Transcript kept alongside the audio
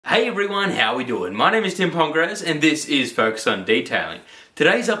Hey everyone, how we doing? My name is Tim Pongras and this is Focus on Detailing.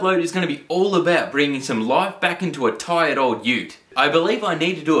 Today's upload is going to be all about bringing some life back into a tired old ute. I believe I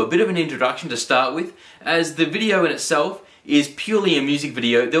need to do a bit of an introduction to start with, as the video in itself is purely a music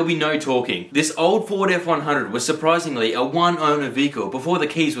video. There'll be no talking. This old Ford F100 was surprisingly a one-owner vehicle before the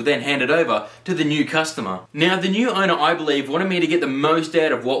keys were then handed over to the new customer. Now the new owner, I believe, wanted me to get the most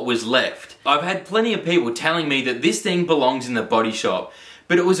out of what was left. I've had plenty of people telling me that this thing belongs in the body shop,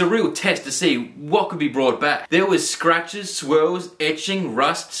 but it was a real test to see what could be brought back. There was scratches, swirls, etching,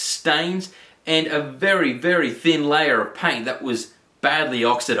 rust, stains, and a very, very thin layer of paint that was badly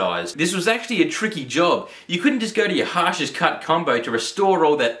oxidized. This was actually a tricky job. You couldn't just go to your harshest cut combo to restore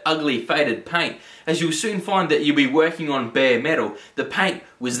all that ugly faded paint, as you'll soon find that you'll be working on bare metal. The paint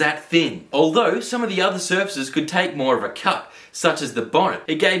was that thin. Although some of the other surfaces could take more of a cut, such as the bonnet.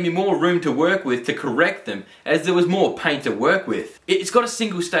 It gave me more room to work with to correct them, as there was more paint to work with. It's got a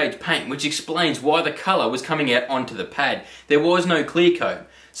single stage paint, which explains why the colour was coming out onto the pad. There was no clear coat,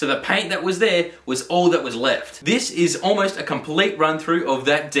 so the paint that was there was all that was left. This is almost a complete run through of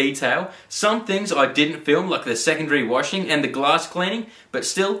that detail. Some things I didn't film, like the secondary washing and the glass cleaning, but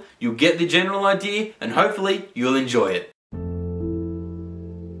still, you'll get the general idea and hopefully you'll enjoy it.